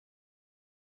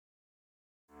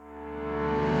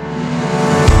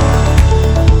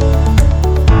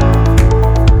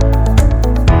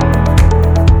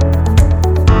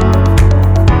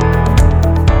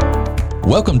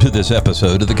Welcome to this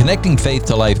episode of the Connecting Faith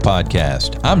to Life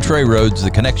podcast. I'm Trey Rhodes,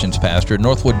 the Connections Pastor at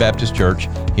Northwood Baptist Church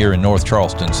here in North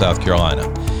Charleston, South Carolina.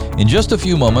 In just a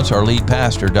few moments, our lead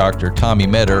pastor, Dr. Tommy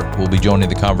Metter, will be joining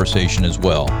the conversation as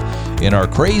well. In our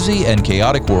crazy and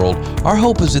chaotic world, our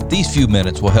hope is that these few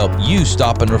minutes will help you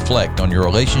stop and reflect on your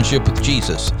relationship with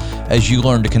Jesus as you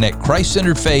learn to connect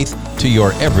Christ-centered faith to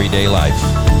your everyday life.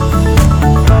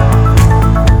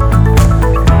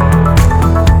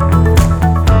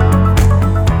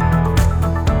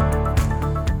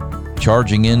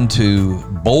 Charging into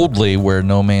boldly where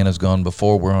no man has gone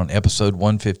before. We're on episode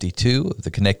 152 of the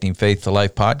Connecting Faith to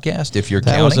Life podcast. If you're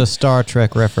counting. That was a Star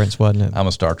Trek reference, wasn't it? I'm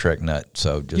a Star Trek nut.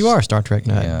 So just, you are a Star Trek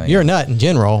nut. Yeah, you're a nut in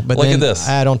general, but look then at this.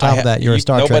 Add on top of that, you're a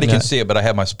Star Trek nut. Nobody can see it, but I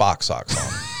have my Spock socks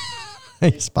on.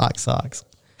 Your Spock socks.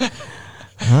 All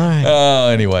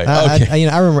right. Anyway, okay.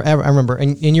 I remember,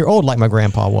 and you're old like my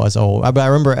grandpa was old. But I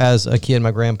remember as a kid,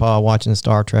 my grandpa watching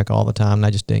Star Trek all the time, and I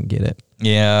just didn't get it.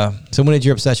 Yeah. So when did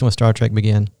your obsession with Star Trek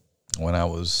begin? When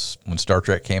Star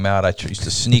Trek came out, I used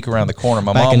to sneak around the corner.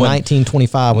 Back in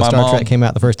 1925, when Star Trek came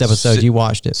out, the first episode, you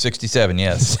watched it. 67,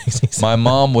 yes. 67. My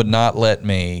mom would not let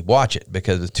me watch it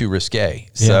because it's too risque.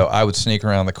 So I would sneak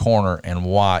around the corner and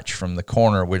watch from the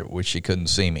corner where she couldn't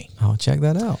see me. Oh, check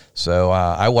that out. So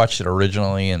I watched it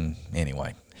originally, and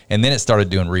anyway. And then it started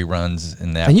doing reruns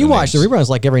in that. And you watch the reruns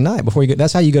like every night before you go.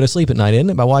 That's how you go to sleep at night,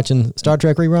 isn't it? By watching Star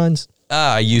Trek reruns?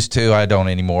 I used to. I don't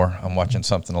anymore. I'm watching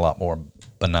something a lot more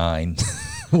benign.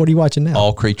 What are you watching now?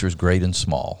 All Creatures Great and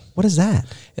Small. What is that?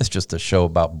 It's just a show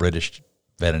about British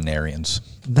veterinarians.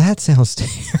 That sounds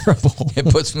terrible. It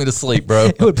puts me to sleep, bro.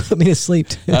 It would put me to sleep,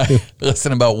 too.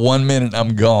 Listen, about 1 minute,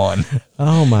 I'm gone.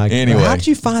 Oh, my God. Anyway. How did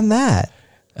you find that?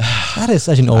 That is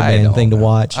such an old man thing to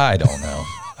watch. I don't know.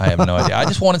 I have no idea. I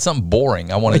just wanted something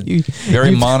boring. I wanted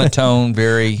very monotone,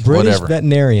 very British whatever.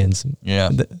 Veterinarians. Yeah.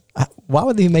 Why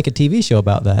would they make a TV show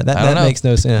about that? That makes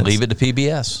no sense. Leave it to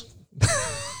PBS.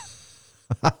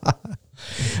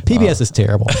 PBS is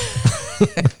terrible.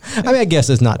 I mean, I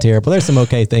guess it's not terrible. There's some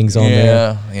okay things on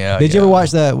there. Yeah. Did you ever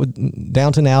watch that with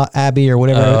Downton Abbey or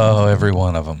whatever? Oh, every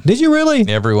one of them. Did you really?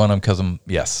 Every one of them, because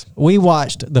yes. We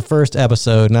watched the first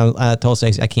episode, and I told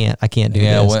Stacey, I can't do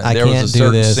this. There was a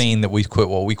certain scene that we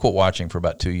quit watching for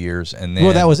about 2 years, and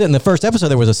then that was it. In the first episode,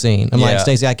 there was a scene. I'm like,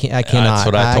 Stacey, I cannot. That's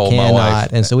what I told my wife.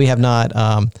 And so we have not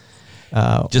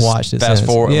just watched it fast since.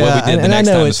 forward. Yeah, what we did the next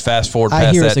time is fast forward past that.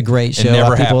 I hear it's a great show. It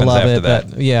never people happens love after it. that.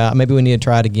 But yeah, maybe we need to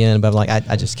try it again. But I'm like,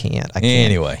 I just can't. I can't.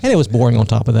 Anyway. And it was boring on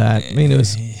top of that. I mean, it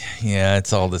was. Yeah,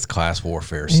 it's all this class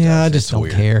warfare stuff. Yeah, I just don't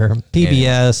care.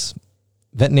 PBS,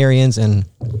 veterinarians, and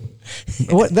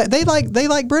they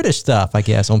like British stuff, I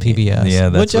guess, on PBS. Yeah,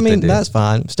 that's what they do. That's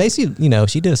fine. Stacey,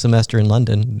 she did a semester in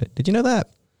London. Did you know that?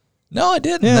 No, I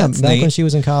didn't. Yeah, that's back neat. when she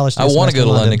was in college. I want to go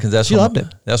to London because she loved it.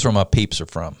 That's where my peeps are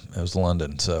from. It was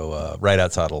London, so right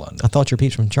outside of London. I thought your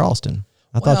peeps from Charleston.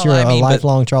 I thought you were a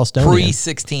lifelong Charlestonian.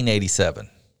 Pre-1687.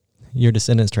 Your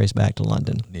descendants trace back to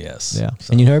London. Yes. Yeah.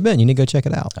 So. And you've never been. You need to go check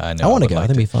it out. I know. I want to go.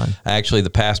 That'd be fun. Actually, the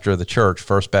pastor of the church,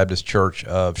 First Baptist Church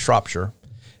of Shropshire,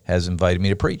 has invited me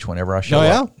to preach whenever I show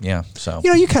up. Yeah. So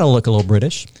you kind of look a little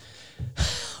British.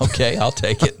 Okay, I'll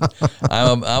take it.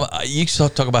 You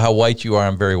talk about how white you are.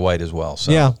 I'm very white as well.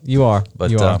 So. Yeah, you are.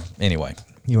 But you are. Anyway.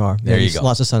 You are. There you go.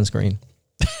 Lots of sunscreen.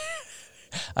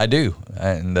 I do,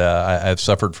 and I've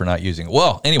suffered for not using it.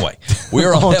 Well, anyway,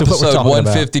 we're on episode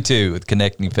 152 with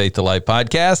Connecting Faith to Life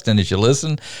podcast, and as you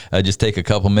listen, just take a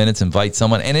couple minutes, invite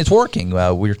someone, and it's working.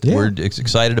 We're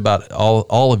excited about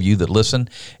all of you that listen,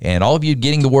 and all of you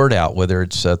getting the word out, whether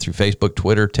it's through Facebook,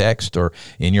 Twitter, text, or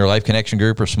in your Life Connection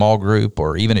group or small group,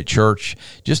 or even at church.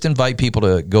 Just invite people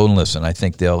to go and listen. I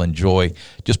think they'll enjoy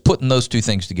just putting those two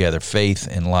things together, faith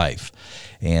and life,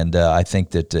 and I think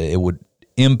that it would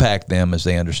impact them as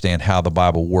they understand how the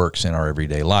Bible works in our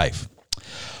everyday life.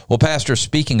 Well, Pastor,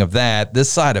 speaking of that,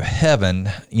 this side of heaven,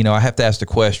 I have to ask the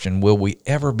question, will we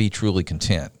ever be truly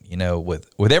content?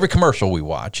 With every commercial we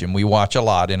watch, and we watch a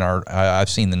lot I've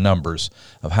seen the numbers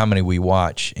of how many we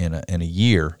watch in a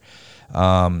year.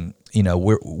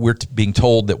 We're being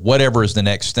told that whatever is the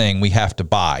next thing we have to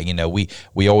buy.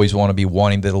 We always want to be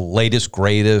wanting the latest,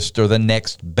 greatest, or the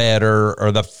next better,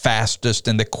 or the fastest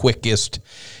and the quickest.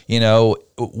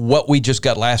 What we just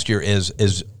got last year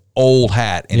is old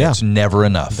hat, and it's never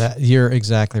enough. You're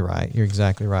exactly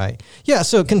right. Yeah.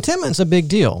 So contentment's a big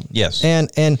deal. Yes.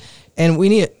 And we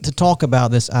need to talk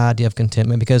about this idea of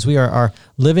contentment because we are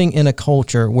living in a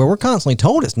culture where we're constantly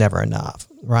told it's never enough,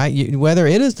 right? Whether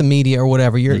it is the media or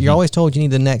whatever, you're always told you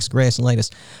need the next, greatest, and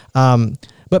latest.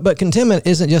 But contentment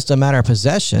isn't just a matter of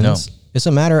possessions. No. It's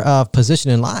a matter of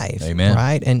position in life, Amen.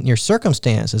 right? And your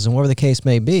circumstances and whatever the case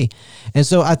may be. And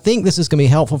so I think this is going to be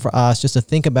helpful for us just to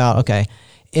think about, okay,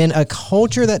 in a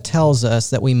culture that tells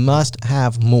us that we must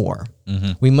have more,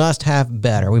 we must have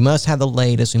better, we must have the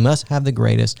latest, we must have the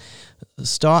greatest,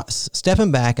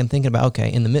 stepping back and thinking about,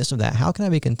 okay, in the midst of that, how can I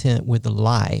be content with the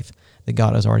life that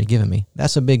God has already given me?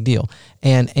 That's a big deal.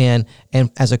 And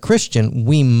as a Christian,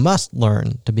 we must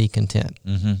learn to be content.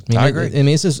 I agree.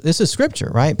 This is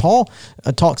scripture, right? Paul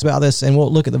talks about this, and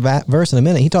we'll look at the verse in a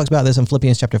minute. He talks about this in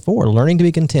Philippians chapter 4, learning to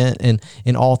be content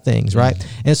in all things, right?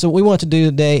 And so what we want to do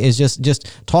today is just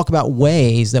talk about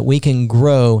ways that we can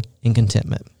grow in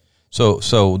contentment.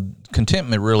 So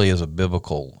contentment really is a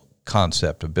biblical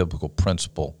concept, a biblical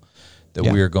principle that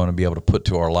we are going to be able to put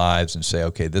to our lives and say,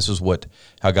 okay, this is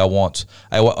how God wants.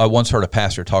 I once heard a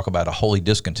pastor talk about a holy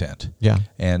discontent. Yeah.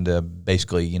 And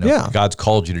basically, God's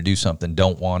called you to do something.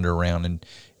 Don't wander around and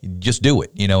just do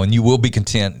it, and you will be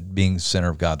content being the center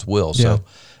of God's will. Yeah.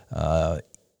 So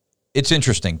it's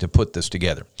interesting to put this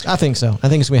together. I think so. I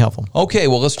think it's going to be helpful. Okay,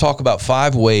 well, let's talk about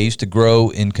 5 ways to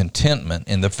grow in contentment.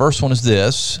 And the first one is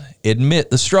this: admit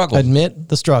the struggle. Admit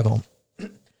the struggle.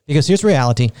 Because here's the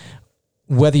reality.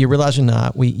 Whether you realize it or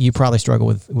not, you probably struggle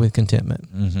with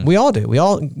contentment. We all do. We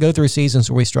all go through seasons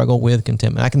where we struggle with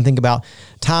contentment. I can think about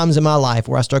times in my life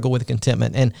where I struggle with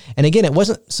contentment. And again, it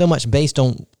wasn't so much based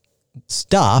on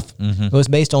stuff. It was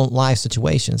based on life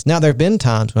situations. Now, there have been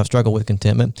times when I've struggled with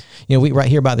contentment. We right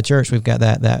here by the church, we've got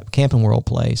that Camping World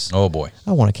place. Oh, boy.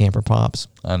 I want a camper, Pops.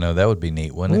 I know. That would be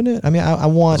neat, wouldn't it? I mean, I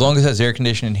want... As long as it has air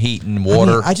conditioning, heat, and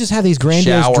water. I just have these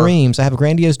grandiose dreams. I have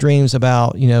grandiose dreams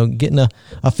about, getting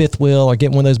a fifth wheel or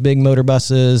getting one of those big motor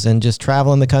buses and just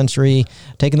traveling the country,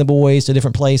 taking the boys to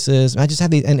different places. I just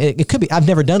have these, and it could be, I've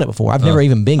never done it before. I've never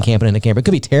even been camping in a camper. It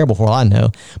could be terrible for all I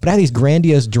know. But I have these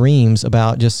grandiose dreams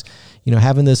about just,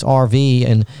 having this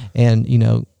RV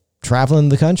and traveling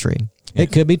the country.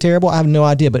 It could be terrible. I have no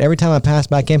idea. But every time I pass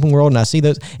by Camping World and I see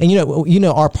those, and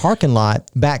our parking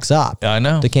lot backs up. I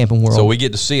know. To Camping World. So we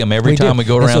get to see them every time we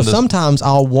go around. And so sometimes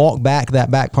I'll walk back that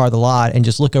back part of the lot and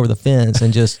just look over the fence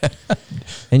and just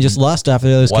lust after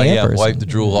those campers. Wipe the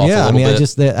drool off. Yeah, a little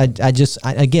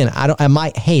bit. I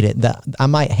might hate it. I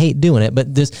might hate doing it, but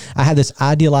I had this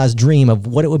idealized dream of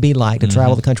what it would be like to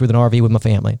travel the country with an RV with my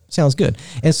family. Sounds good.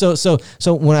 And so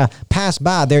when I pass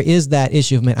by, there is that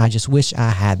issue of, man, I just wish I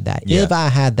had that. Yeah. If I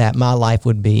had that, my life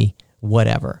would be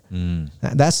whatever.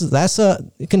 That's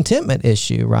a contentment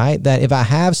issue, right? That if I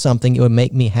have something, it would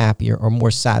make me happier or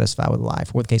more satisfied with life,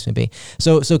 or what the case may be.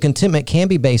 So contentment can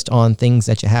be based on things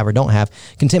that you have or don't have.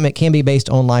 Contentment can be based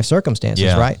on life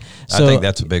circumstances, right? So, I think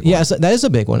that's a big one. Yeah, so that is a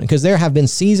big one, because there have been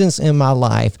seasons in my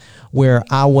life where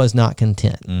I was not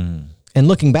content. And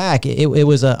looking back, it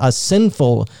was a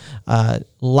sinful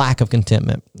lack of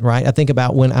contentment, right? I think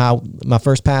about when my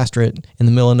first pastorate in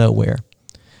the middle of nowhere.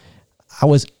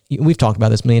 We've talked about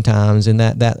this many times, in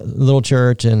that little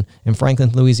church in Franklin,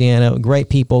 Louisiana. Great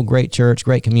people, great church,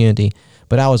 great community.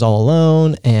 But I was all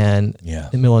alone and in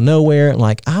the middle of nowhere. And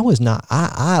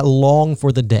I longed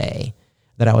for the day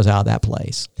that I was out of that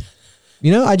place.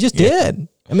 I just did.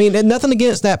 I mean, nothing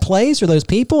against that place or those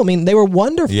people. I mean, they were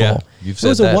wonderful. Yeah, you've said it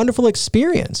was a wonderful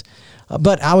experience.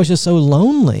 But I was just so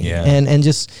lonely and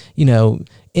just,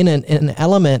 in an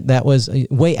element that was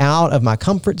way out of my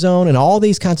comfort zone and all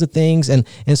these kinds of things. And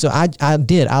so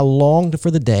I longed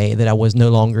for the day that I was no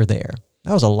longer there.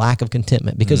 That was a lack of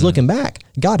contentment, because looking back,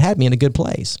 God had me in a good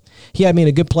place. He had me in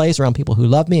a good place around people who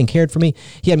loved me and cared for me.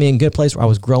 He had me in a good place where I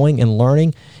was growing and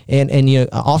learning. And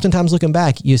oftentimes looking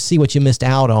back, you see what you missed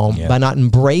out on by not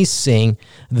embracing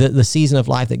the season of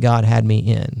life that God had me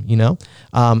in.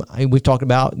 We've talked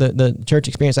about the church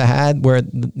experience I had where,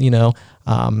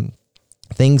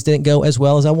 things didn't go as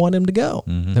well as I wanted them to go.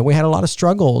 That we had a lot of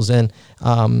struggles and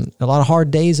a lot of hard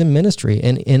days in ministry.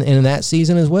 And in that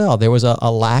season as well, there was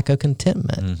a lack of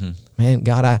contentment. Man,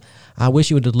 God, I wish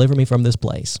you would deliver me from this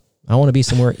place. I want to be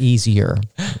somewhere easier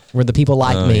where the people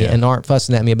like me and aren't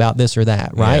fussing at me about this or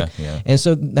that, right? And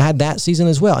so I had that season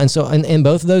as well. And so in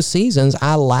both of those seasons,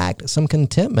 I lacked some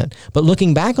contentment. But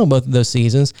looking back on both of those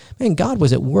seasons, man, God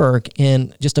was at work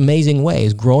in just amazing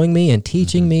ways, growing me and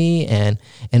teaching me and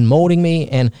molding me.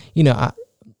 And,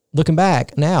 looking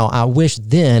back now, I wish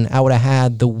then I would have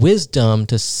had the wisdom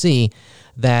to see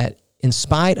that in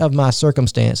spite of my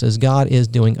circumstances, God is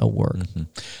doing a work. Mm-hmm.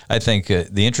 I think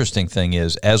the interesting thing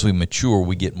is, as we mature,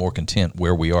 we get more content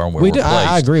where we are and where we're placed.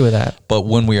 I agree with that. But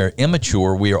when we are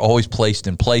immature, we are always placed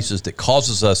in places that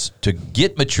causes us to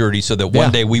get maturity so that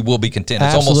one day we will be content.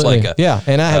 It's Absolutely. almost like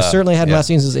and I have certainly had my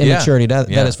seasons of immaturity. That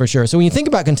is for sure. So when you think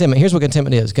about contentment, here's what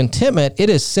contentment is. Contentment, it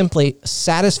is simply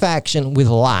satisfaction with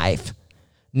life,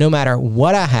 no matter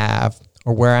what I have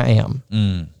or where I am,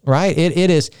 right? It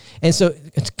is. And so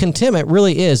contentment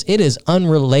really is, it is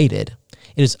unrelated.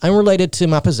 It is unrelated to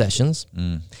my possessions.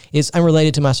 It's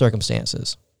unrelated to my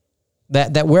circumstances.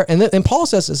 And Paul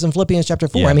says this in Philippians chapter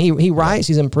 4. I mean, he writes,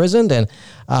 he's imprisoned, and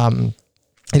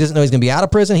he doesn't know he's going to be out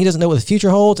of prison. He doesn't know what the future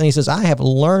holds. And he says, I have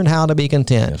learned how to be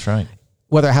content. That's right.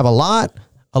 Whether I have a lot,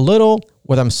 a little,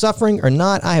 whether I'm suffering or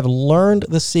not, I have learned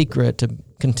the secret to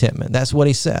contentment. That's what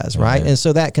he says, right? And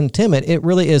so that contentment, it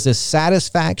really is this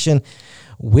satisfaction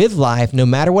with life, no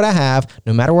matter what I have,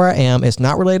 no matter where I am. It's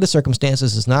not related to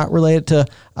circumstances. It's not related to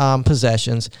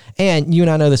possessions. And you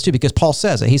and I know this too, because Paul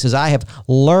says it. He says, I have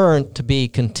learned to be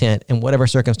content in whatever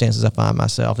circumstances I find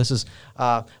myself. This is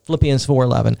Philippians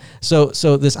 4:11.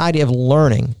 So this idea of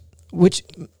learning, which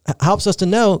helps us to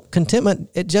know contentment,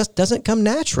 it just doesn't come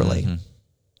naturally.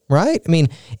 Right? I mean,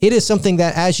 it is something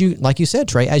that like you said,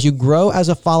 Trey, as you grow as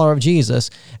a follower of Jesus,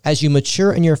 as you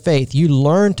mature in your faith, you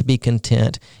learn to be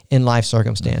content in life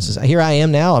circumstances. Here I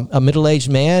am now, a middle-aged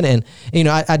man, and,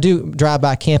 I do drive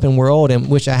by Camping World and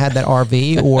wish I had that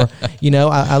RV, or,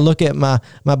 I look at my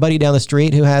buddy down the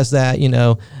street who has that,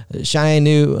 shiny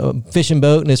new fishing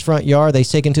boat in his front yard.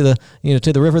 They's taken to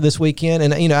the river this weekend.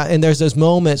 And, and there's those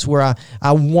moments where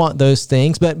I want those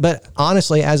things. But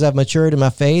honestly, as I've matured in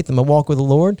my faith and my walk with the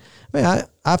Lord,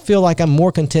 I feel like I'm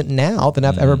more content now than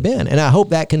I've ever been. And I hope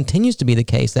that continues to be the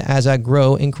case, that as I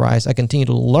grow in Christ, I continue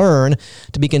to learn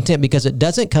to be content, because it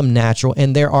doesn't come natural.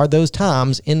 And there are those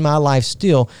times in my life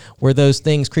still where those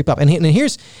things creep up. And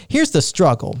here's the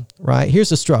struggle, right? Here's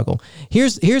the struggle.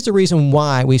 Here's the reason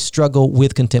why we struggle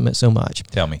with contentment so much.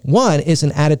 Tell me. One is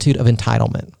an attitude of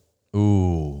entitlement.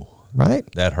 Ooh. Right?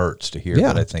 That hurts to hear,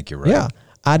 but I think you're right. Yeah.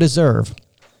 I deserve.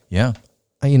 Yeah.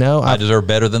 I deserve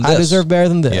better than this. I deserve better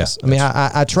than this. Yeah, I mean,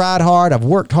 I tried hard. I've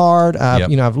worked hard.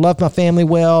 I've loved my family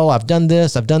well. I've done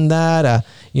this. I've done that. I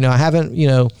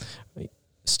haven't,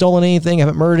 stolen anything. I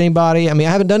haven't murdered anybody. I mean,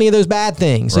 I haven't done any of those bad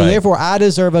things. So therefore, I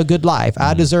deserve a good life.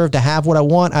 I deserve to have what I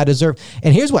want.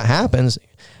 And here's what happens.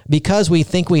 Because we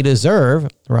think we deserve,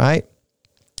 right?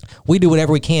 We do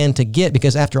whatever we can to get,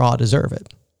 because after all, I deserve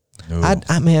it.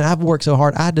 I've worked so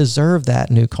hard. I deserve that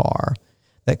new car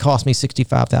that cost me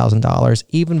 $65,000,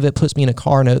 even if it puts me in a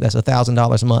car note that's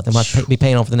 $1,000 a month and I'll be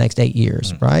paying on for the next 8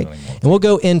 years, right? And we'll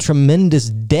go in tremendous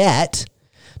debt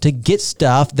to get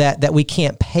stuff that we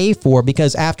can't pay for,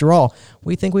 because after all,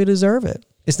 we think we deserve it.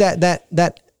 It's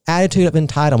that attitude of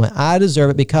entitlement. I deserve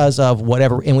it because of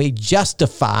whatever, and we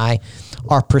justify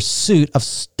our pursuit of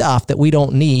stuff that we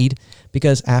don't need,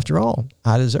 because after all,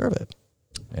 I deserve it.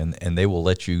 And they will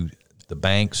let you, the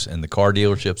banks and the car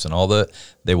dealerships and all that,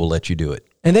 they will let you do it.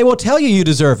 And they will tell you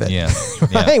deserve it. Yeah.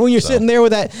 Right? Yeah. When you're sitting there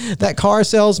with that car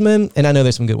salesman, and I know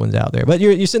there's some good ones out there, but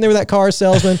you're sitting there with that car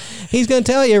salesman, he's going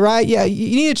to tell you, right? Yeah,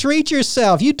 you need to treat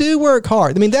yourself. You do work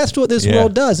hard. I mean, that's what this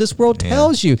world does. This world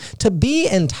tells you to be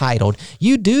entitled.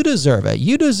 You do deserve it.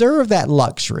 You deserve that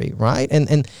luxury, right?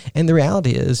 And the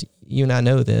reality is, you and I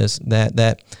know this,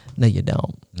 that no, you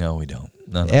don't. No, we don't.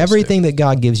 Everything that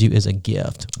God gives you is a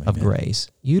gift of grace.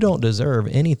 You don't deserve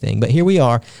anything. But here we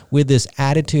are with this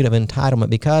attitude of entitlement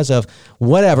because of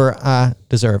whatever I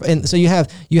deserve. And so you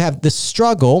have this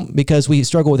struggle, because we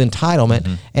struggle with entitlement.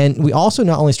 Mm-hmm. And we also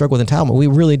not only struggle with entitlement, we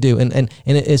really do. And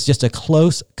it's just a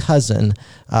close cousin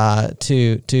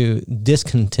to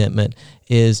discontentment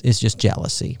is just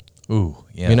jealousy. Ooh,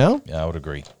 yeah. Yeah, I would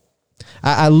agree.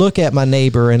 I look at my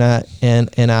neighbor and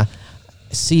I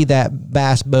see that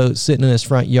bass boat sitting in his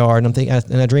front yard, and I'm thinking,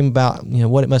 and I dream about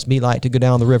what it must be like to go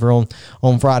down the river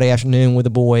on Friday afternoon with the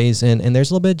boys, and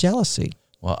there's a little bit of jealousy.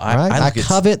 Well, I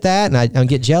covet that, and I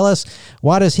get jealous.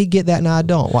 Why does he get that and I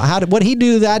don't? Well, what did he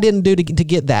do that I didn't do to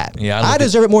get that? Yeah, I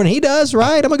deserve it more than he does,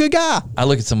 right? I'm a good guy. I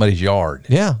look at somebody's yard.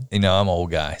 Yeah. I'm an old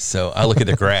guy, so I look at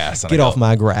the grass. And Get off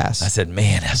my grass. I said,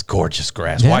 man, that's gorgeous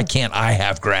grass. Yeah. Why can't I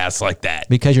have grass like that?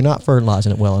 Because you're not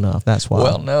fertilizing it well enough. That's why.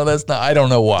 Well, no, that's not. I don't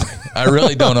know why. I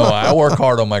really don't know why. I work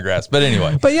hard on my grass. But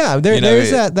anyway. But yeah,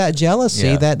 there's that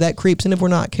jealousy that creeps in if we're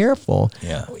not careful.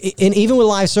 Yeah. And even with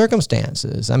life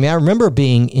circumstances. I mean, I remember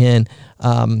being in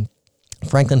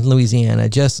Franklin, Louisiana,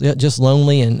 just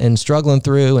lonely and struggling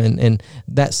through and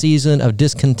that season of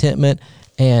discontentment.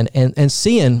 and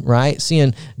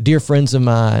seeing dear friends of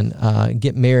mine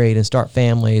get married and start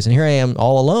families, and here I am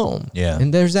all alone. Yeah,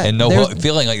 and there's that, and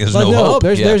feeling like there's no hope.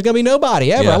 There's going to be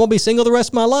nobody ever. I'm going to be single the rest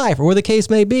of my life, or where the case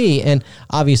may be. And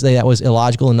obviously that was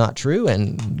illogical and not true.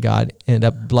 And God ended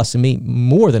up blessing me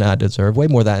more than I deserve, way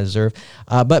more than I deserve.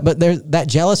 But there's that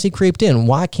jealousy creeped in.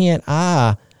 Why can't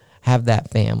I have that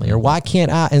family, or why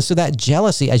can't I? And so that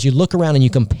jealousy, as you look around and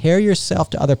you compare yourself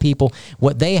to other people,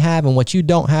 what they have and what you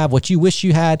don't have, what you wish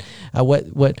you had,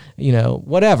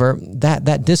 whatever,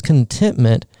 that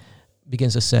discontentment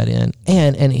begins to set in.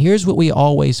 And here's what we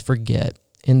always forget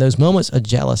in those moments of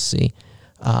jealousy: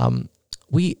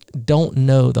 we don't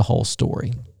know the whole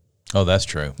story. Oh, that's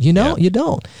true. You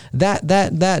don't.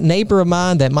 That neighbor of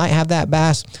mine that might have that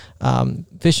bass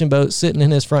fishing boat sitting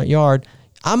in his front yard,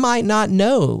 I might not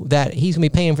know that he's going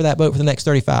to be paying for that boat for the next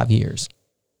 35 years.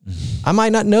 Mm-hmm. I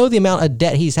might not know the amount of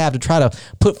debt he's had to try to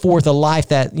put forth a life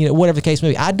that, whatever the case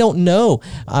may be. I don't know.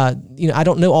 I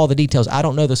don't know all the details. I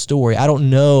don't know the story. I don't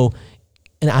know.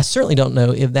 And I certainly don't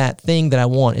know if that thing that I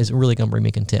want is really going to bring me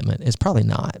contentment. It's probably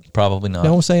not. Probably not. You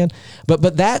know what I'm saying?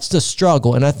 But that's the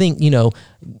struggle. And I think,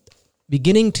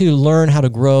 beginning to learn how to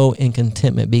grow in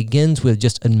contentment begins with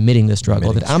just admitting the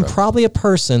struggle. I'm probably a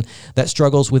person that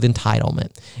struggles with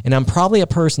entitlement. And I'm probably a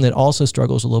person that also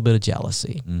struggles with a little bit of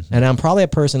jealousy. Mm-hmm. And I'm probably a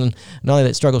person not only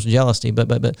that struggles with jealousy,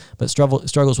 but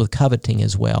struggles with coveting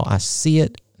as well. I see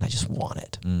it and I just want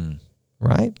it.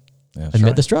 Right?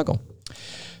 Admit the struggle.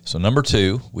 So number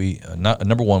two,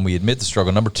 number one, we admit the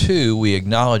struggle. Number two, we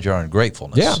acknowledge our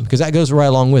ungratefulness. Yeah, because that goes right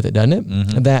along with it, doesn't it?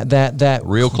 Mm-hmm. That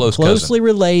real closely cousin.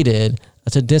 Related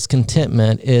to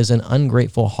discontentment is an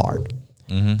ungrateful heart.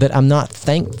 Mm-hmm. That I'm not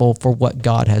thankful for what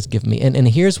God has given me. And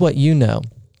here's what you know: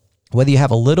 whether you have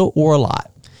a little or a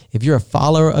lot, if you're a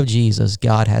follower of Jesus,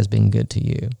 God has been good to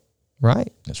you.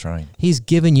 Right? That's right. He's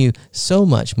given you so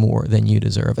much more than you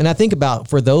deserve. And I think about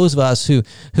for those of us who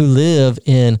live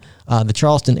in the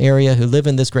Charleston area, who live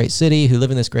in this great city, who live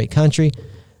in this great country,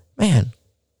 man,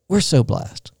 we're so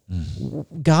blessed.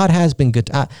 God has been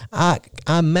good. I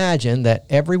imagine that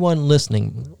everyone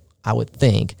listening, I would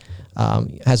think,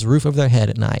 has a roof over their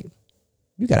head at night.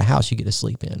 You got a house you get to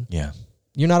sleep in. Yeah.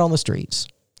 You're not on the streets.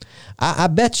 I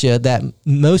bet you that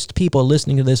most people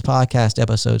listening to this podcast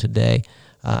episode today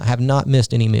have not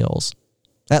missed any meals.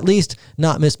 At least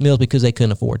not missed meals because they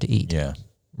couldn't afford to eat. Yeah.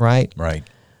 Right? Right.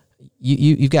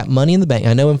 You've got money in the bank.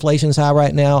 I know inflation's high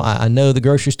right now. I know the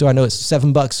grocery store, I know it's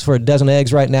 $7 for a dozen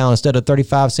eggs right now instead of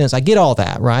 35 cents. I get all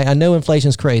that, right? I know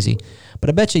inflation's crazy, but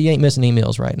I bet you ain't missing any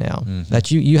meals right now. Mm-hmm.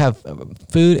 That you have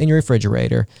food in your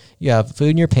refrigerator. You have food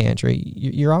in your pantry.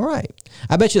 You're all right.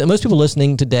 I bet you that most people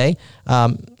listening today,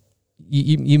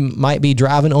 you might be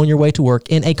driving on your way to work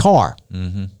in a car.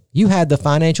 Mm-hmm. You had the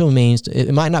financial means.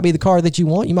 It might not be the car that you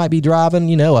want. You might be driving,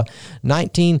 a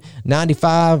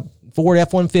 1995 Ford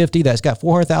F-150 that's got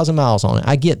 400,000 miles on it.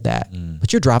 I get that.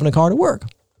 But you're driving a car to work,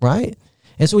 right?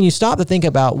 And so when you stop to think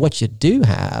about what you do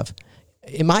have,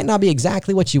 it might not be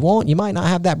exactly what you want. You might not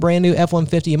have that brand new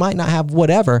F-150. You might not have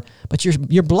whatever, but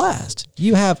you're blessed.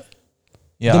 You have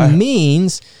the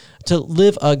means to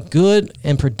live a good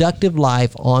and productive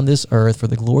life on this earth for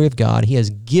the glory of God. He has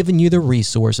given you the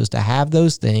resources to have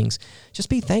those things. Just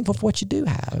be thankful for what you do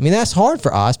have. I mean, that's hard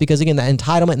for us because, again, that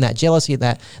entitlement and that jealousy,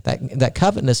 that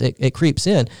covetousness, it creeps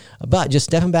in. But just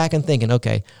stepping back and thinking,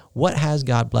 okay, what has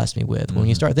God blessed me with? Mm-hmm. When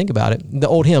you start thinking about it, the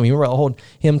old hymn, you remember the old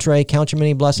hymn, Trey, count your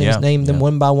many blessings, name them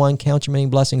one by one, count your many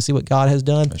blessings, see what God has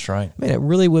done. That's right. I mean, it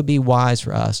really would be wise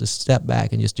for us to step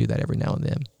back and just do that every now and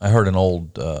then. I heard an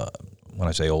old... when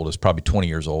I say old, it's probably 20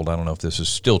 years old. I don't know if this is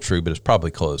still true, but it's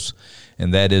probably close.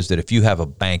 And that is that if you have a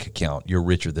bank account, you're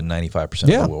richer than 95%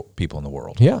 of the people in the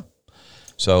world. Yeah.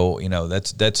 So,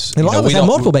 that's... And a lot of us have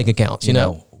multiple bank accounts, you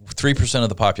know. 3% of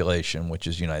the population, which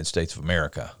is the United States of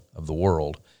America, of the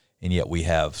world, and yet we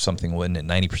have something, wasn't it,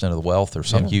 90% of the wealth or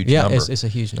some huge number? Yeah, it's a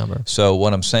huge number. So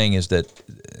what I'm saying is that,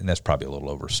 and that's probably a little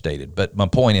overstated, but my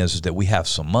point is that we have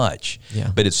so much,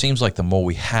 but it seems like the more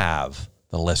we have,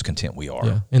 the less content we are.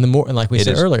 Yeah. And the more, and like we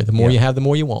said earlier, the more you have, the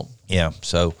more you want. Yeah.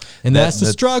 So, and that's the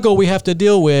struggle we have to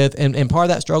deal with. And part of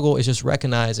that struggle is just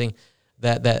recognizing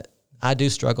that I do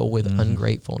struggle with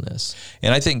ungratefulness.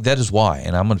 And I think that is why,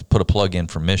 and I'm going to put a plug in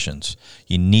for missions,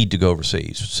 you need to go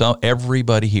overseas. So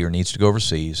everybody here needs to go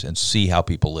overseas and see how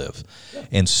people live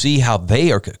and see how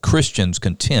they are, Christians,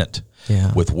 content.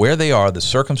 with where they are, the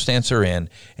circumstance they're in,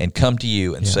 and come to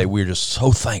you and say, we're just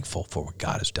so thankful for what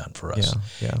God has done for us.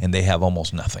 And they have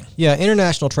almost nothing. Yeah,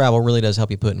 international travel really does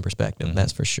help you put in perspective.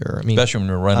 That's for sure. I mean, especially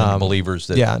when we're running into believers.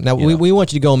 That, Now, we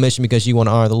want you to go on mission because you want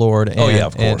to honor the Lord and,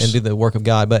 of course. and do the work of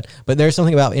God. But there's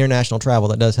something about international travel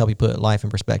that does help you put life in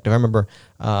perspective. I remember,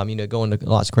 going to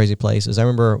lots of crazy places. I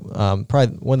remember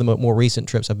probably one of the more recent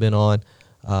trips I've been on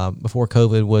before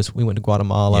COVID was we went to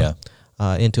Guatemala,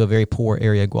 into a very poor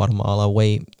area of Guatemala,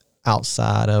 way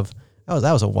outside of,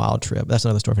 that was a wild trip. That's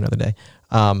another story for another day.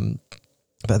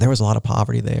 But there was a lot of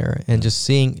poverty there, and just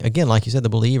seeing, again, like you said, the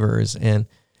believers, and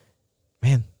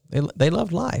man, they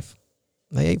loved life.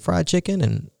 They ate fried chicken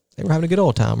and they were having a good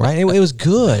old time, right? It was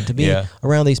good to be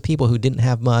around these people who didn't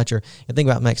have much. Or think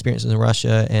about my experiences in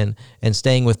Russia and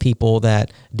staying with people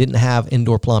that didn't have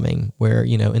indoor plumbing, where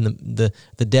in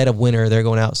the dead of winter they're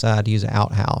going outside to use an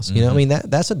outhouse. I mean,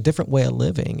 that's a different way of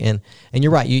living. And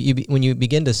you're right. When you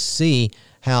begin to see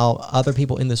how other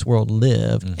people in this world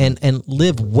live and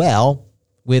live well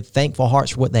with thankful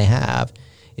hearts for what they have,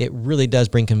 it really does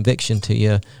bring conviction to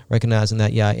you, recognizing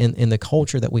that in the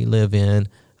culture that we live in,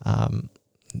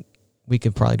 we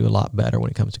could probably do a lot better when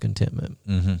it comes to contentment.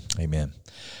 Amen.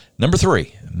 Number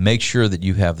 3, make sure that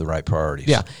you have the right priorities.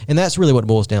 Yeah, and that's really what it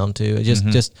boils down to.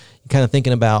 Just kind of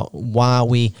thinking about why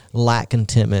we lack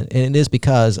contentment, and it is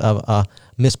because of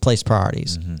misplaced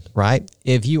priorities, right?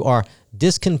 If you are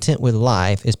discontent with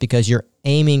life, it's because you're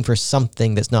aiming for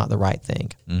something that's not the right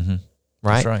thing,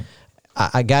 right? That's right.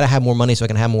 I got to have more money so I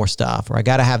can have more stuff, or I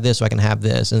got to have this so I can have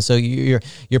this. And so your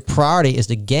priority is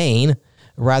to gain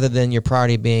rather than your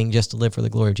priority being just to live for the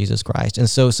glory of Jesus Christ. And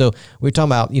so we're talking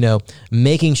about,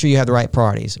 making sure you have the right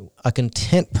priorities. A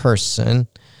content person,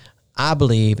 I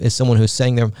believe, is someone who's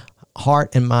setting their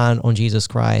heart and mind on Jesus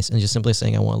Christ and just simply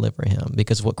saying, I want to live for him.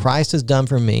 Because what Christ has done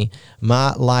for me,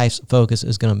 my life's focus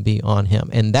is going to be on him.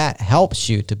 And that helps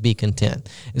you to be content.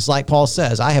 It's like Paul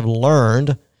says, I have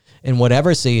learned in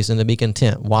whatever season to be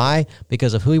content. Why?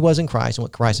 Because of who he was in Christ and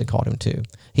what Christ had called him to.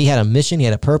 He had a mission. He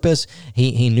had a purpose.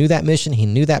 He knew that mission. He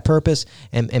knew that purpose.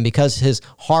 And because his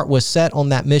heart was set on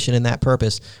that mission and that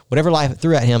purpose, whatever life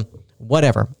threw at him,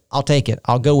 whatever, I'll take it.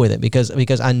 I'll go with it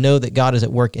because I know that God is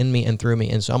at work in me and through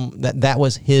me. And so that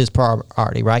was his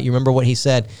priority, right? You remember what he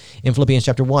said in Philippians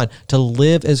chapter 1, to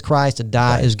live is Christ, to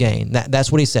die is gain.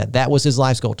 That's what he said. That was his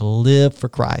life's goal, to live for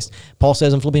Christ. Paul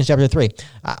says in Philippians chapter 3,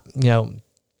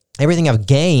 everything I've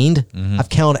gained, I've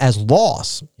counted as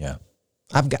loss. Yeah.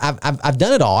 I've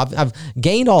done it all. I've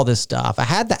gained all this stuff. I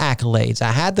had the accolades.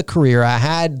 I had the career. I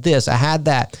had this. I had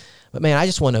that. But man, I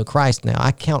just want to know Christ now.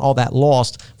 I count all that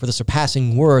lost for the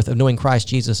surpassing worth of knowing Christ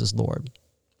Jesus is Lord.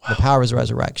 Wow. The power of his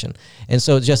resurrection. And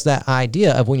so just that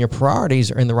idea of when your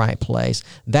priorities are in the right place,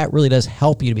 that really does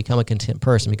help you to become a content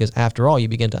person, because after all, you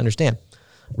begin to understand,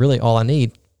 really all I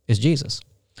need is Jesus.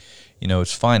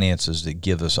 It's finances that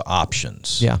give us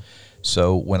options. Yeah.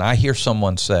 So when I hear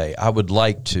someone say, I would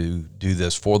like to do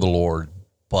this for the Lord,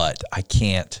 but I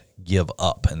can't give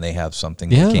up, and they have something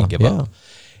they can't give up.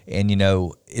 And,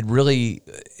 it really,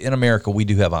 in America, we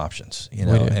do have options,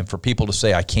 and for people to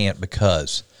say, I can't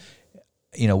because,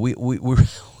 we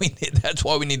that's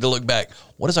why we need to look back.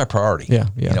 What is our priority?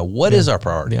 Yeah. What is our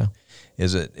priority? Yeah.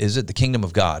 Is it the kingdom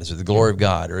of God? Is it the glory of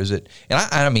God? Or is it, and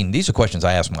I mean, these are questions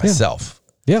I ask myself.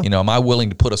 Yeah. Am I willing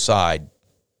to put aside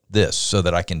this so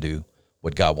that I can do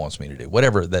what God wants me to do,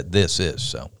 whatever that this is?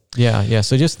 So. Yeah.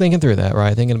 So just thinking through that,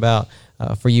 right? Thinking about,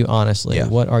 for you, honestly,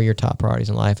 what are your top priorities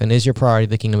in life? And is your priority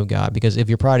the kingdom of God? Because if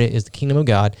your priority is the kingdom of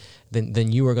God,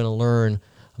 then you are going to learn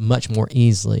much more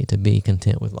easily to be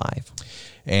content with life.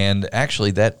 And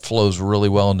actually, that flows really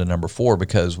well into number 4,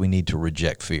 because we need to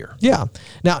reject fear. Yeah.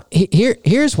 Now,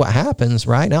 here's what happens,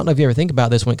 right? I don't know if you ever think about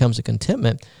this when it comes to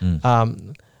contentment,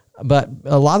 but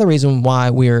a lot of the reason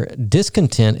why we're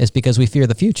discontent is because we fear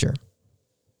the future,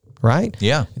 right?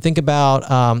 Yeah. Think about,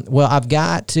 I've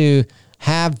got to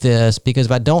have this, because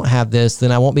if I don't have this,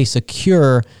 then I won't be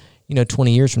secure,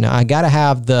 20 years from now. I got to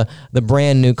have the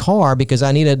brand new car because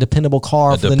I need a dependable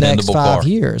car for the next 5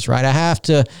 years, right? I have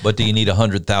to. But do you need a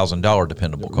 $100,000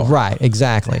 dependable car? Right,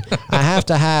 exactly. I have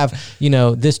to have,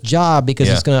 this job because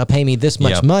it's going to pay me this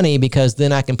much money, because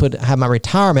then I can have my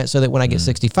retirement so that when I get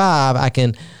 65, I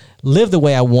can live the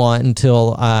way I want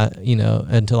until I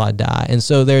die. And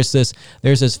so there's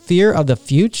this fear of the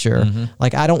future.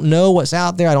 Like, I don't know what's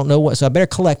out there. I don't know so I better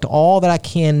collect all that I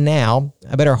can now.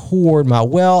 I better hoard my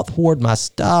wealth, hoard my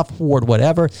stuff, hoard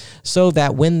whatever, so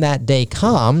that when that day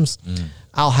comes,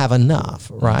 I'll have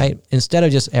enough, right? Instead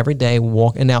of just every day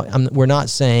walk. And now we're not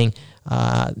saying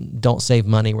don't save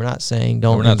money. We're not saying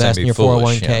don't invest in your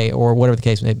 401k or whatever the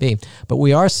case may be. But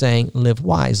we are saying live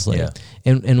wisely. Yeah.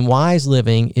 And wise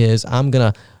living is I'm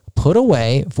going to put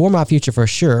away for my future for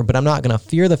sure, but I'm not going to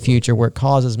fear the future where it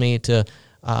causes me to,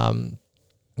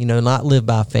 not live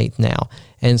by faith now.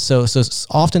 And so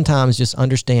oftentimes just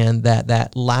understand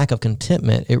that lack of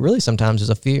contentment, it really sometimes is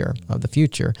a fear of the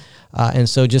future. And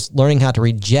so just learning how to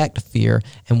reject fear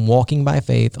and walking by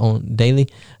faith on a daily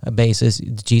basis.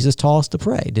 Jesus taught us to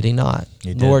pray, did he not?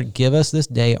 He did. Lord, give us this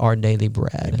day our daily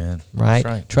bread. Amen. Right? That's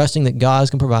right. Trusting that God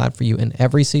can provide for you in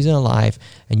every season of life,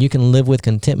 and you can live with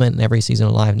contentment in every season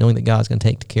of life, knowing that God's going to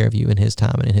take care of you in his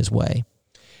time and in his way.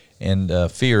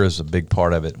 And fear is a big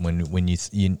part of it. When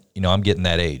you I'm getting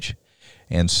that age,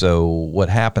 and so what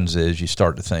happens is you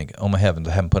start to think, oh my heavens,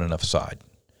 I haven't put enough aside,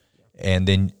 and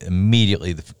then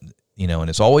immediately and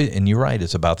it's always, and you're right,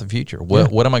 it's about the future.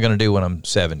 What am I going to do when I'm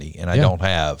 70 and I don't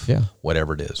have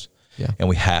whatever it is? Yeah. And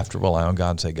we have to rely on God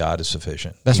and say God is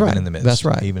sufficient. That's even right. in the midst. That's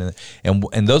right.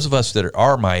 And those of us that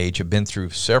are my age have been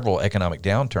through several economic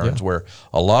downturns where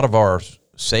a lot of our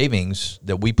savings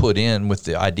that we put in with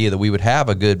the idea that we would have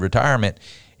a good retirement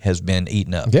has been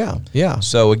eaten up. Yeah.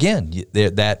 So again,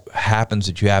 that happens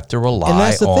that you have to rely and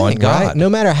that's the on thing, God. Right? No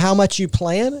matter how much you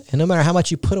plan and no matter how much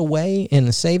you put away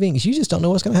in savings, you just don't know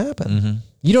what's going to happen. Mm-hmm.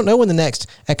 You don't know when the next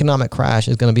economic crash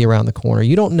is going to be around the corner.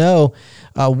 You don't know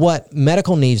what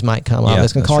medical needs might come up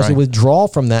that's going to cause you to withdraw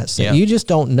from that. You just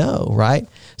don't know, right?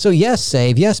 So yes,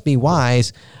 save. Yes, be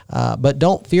wise. But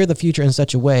don't fear the future in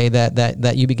such a way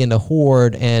that you begin to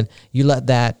hoard and you let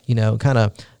that, kind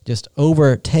of just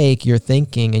overtake your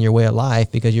thinking and your way of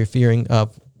life because you're fearing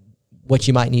of what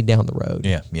you might need down the road.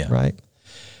 Yeah. Right?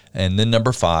 And then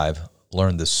number 5,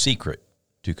 learn the secret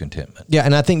to contentment. Yeah,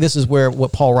 and I think this is where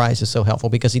what Paul writes is so helpful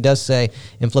because he does say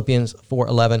in Philippians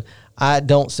 4:11, I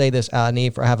don't say this out of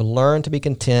need, for I have learned to be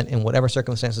content in whatever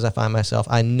circumstances I find myself.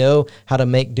 I know how to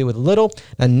make do with little,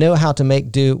 and I know how to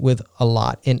make do with a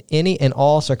lot. In any and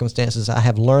all circumstances, I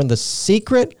have learned the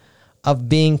secret of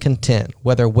being content,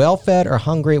 whether well-fed or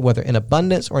hungry, whether in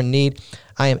abundance or need.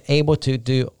 I am able to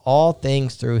do all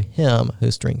things through him who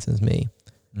strengthens me.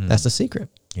 That's the secret.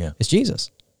 Yeah. It's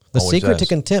Jesus. The Always secret to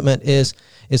contentment is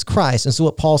Christ. And so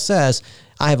what Paul says,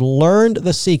 I have learned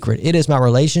the secret. It is my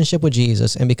relationship with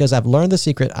Jesus. And because I've learned the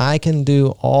secret, I can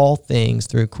do all things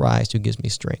through Christ who gives me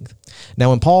strength.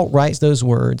 Now, when Paul writes those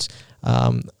words,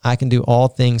 I can do all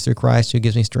things through Christ who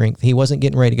gives me strength, he wasn't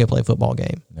getting ready to go play a football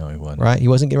game. No, he wasn't. Right? He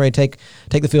wasn't getting ready to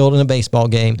take the field in a baseball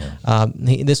game. No.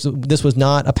 This was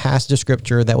not a passage of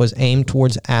scripture that was aimed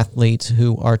towards athletes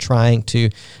who are trying to,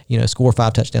 score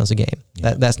 5 touchdowns a game.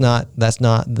 Yeah. That's not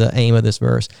the aim of this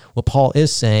verse. What Paul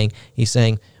is saying, he's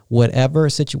saying, whatever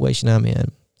situation I'm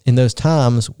in those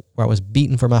times where I was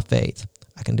beaten for my faith,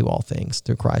 I can do all things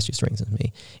through Christ who strengthens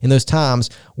me. In those times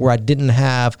where I didn't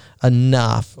have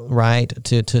enough, right,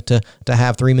 to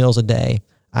have 3 meals a day,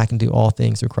 I can do all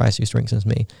things through Christ who strengthens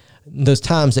me. In those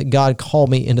times that God called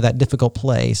me into that difficult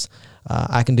place,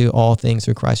 I can do all things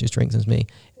through Christ who strengthens me.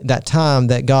 That time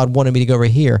that God wanted me to go over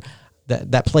here,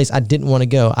 that place I didn't want to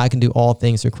go, I can do all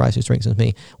things through Christ who strengthens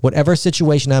me. Whatever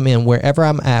situation I'm in, wherever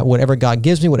I'm at, whatever God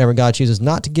gives me, whatever God chooses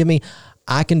not to give me,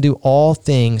 I can do all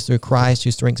things through Christ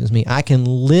who strengthens me. I can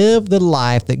live the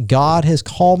life that God has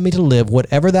called me to live,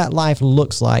 whatever that life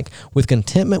looks like, with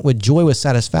contentment, with joy, with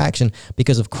satisfaction,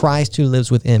 because of Christ who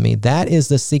lives within me. That is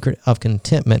the secret of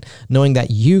contentment, knowing that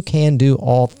you can do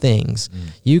all things.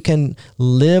 You can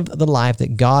live the life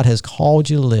that God has called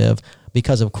you to live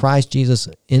because of Christ Jesus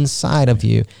inside of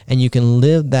you, and you can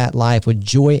live that life with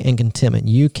joy and contentment.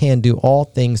 You can do all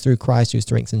things through Christ who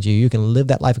strengthens you. You can live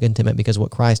that life of contentment because of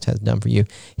what Christ has done for you.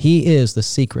 He is the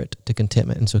secret to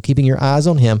contentment. And so keeping your eyes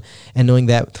on him and knowing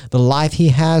that the life he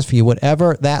has for you,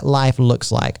 whatever that life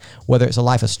looks like, whether it's a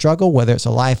life of struggle, whether it's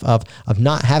a life of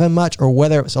not having much, or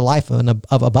whether it's a life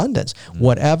of abundance,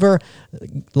 whatever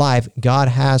life God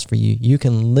has for you, you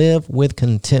can live with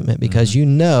contentment because you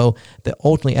know that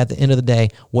ultimately at the end of the day,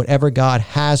 whatever God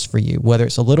has for you, whether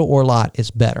it's a little or a lot, it's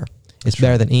better. It's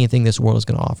better than anything this world is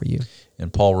going to offer you.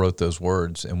 And Paul wrote those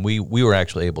words, and we were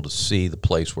actually able to see the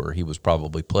place where he was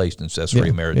probably placed in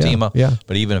Caesarea Maritima. Yeah.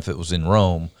 But even if it was in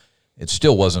Rome, it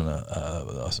still wasn't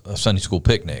a Sunday school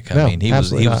picnic. I mean, he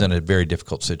was in a very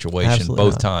difficult situation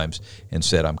both times, and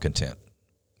said, "I'm content."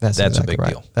 That's exactly a big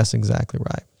deal. That's exactly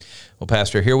right. Well,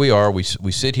 Pastor, here we are. We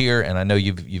sit here, and I know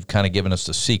you've kind of given us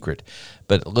the secret.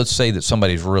 But let's say that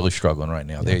somebody's really struggling right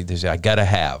now. They say, "I got to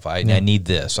have. I need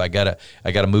this. I got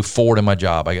to move forward in my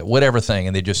job. I got whatever thing,"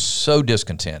 and they're just so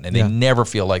discontent, and they never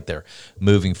feel like they're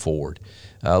moving forward.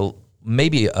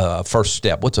 Maybe a first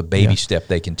step. What's a baby step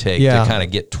they can take to kind of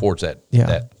get towards that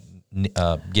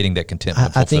getting that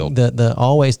contentment fulfilled? I think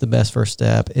always the best first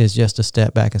step is just to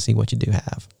step back and see what you do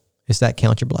have. It's that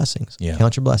count your blessings. Yeah.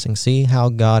 Count your blessings. See how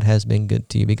God has been good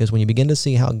to you. Because when you begin to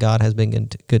see how God has been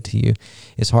good to you,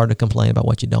 it's hard to complain about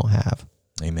what you don't have.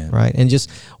 Amen. Right? And just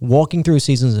walking through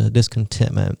seasons of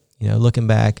discontentment, looking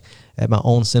back at my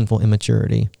own sinful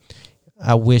immaturity,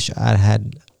 I wish I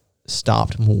had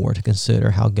stopped more to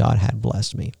consider how God had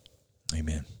blessed me.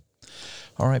 Amen.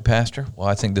 All right, Pastor. Well,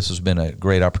 I think this has been a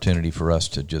great opportunity for us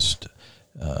to just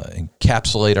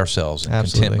encapsulate ourselves in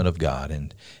contentment of God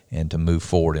and to move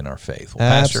forward in our faith. Well,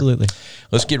 Pastor, absolutely.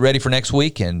 Let's get ready for next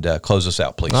week and close us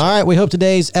out, please. All right. We hope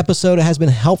today's episode has been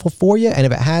helpful for you. And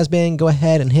if it has been, go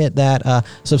ahead and hit that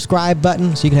subscribe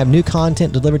button so you can have new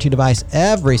content delivered to your device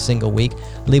every single week.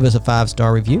 Leave us a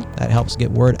 5-star review. That helps get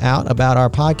word out about our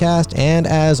podcast. And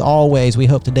as always, we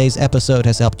hope today's episode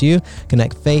has helped you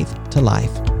connect faith to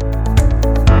life.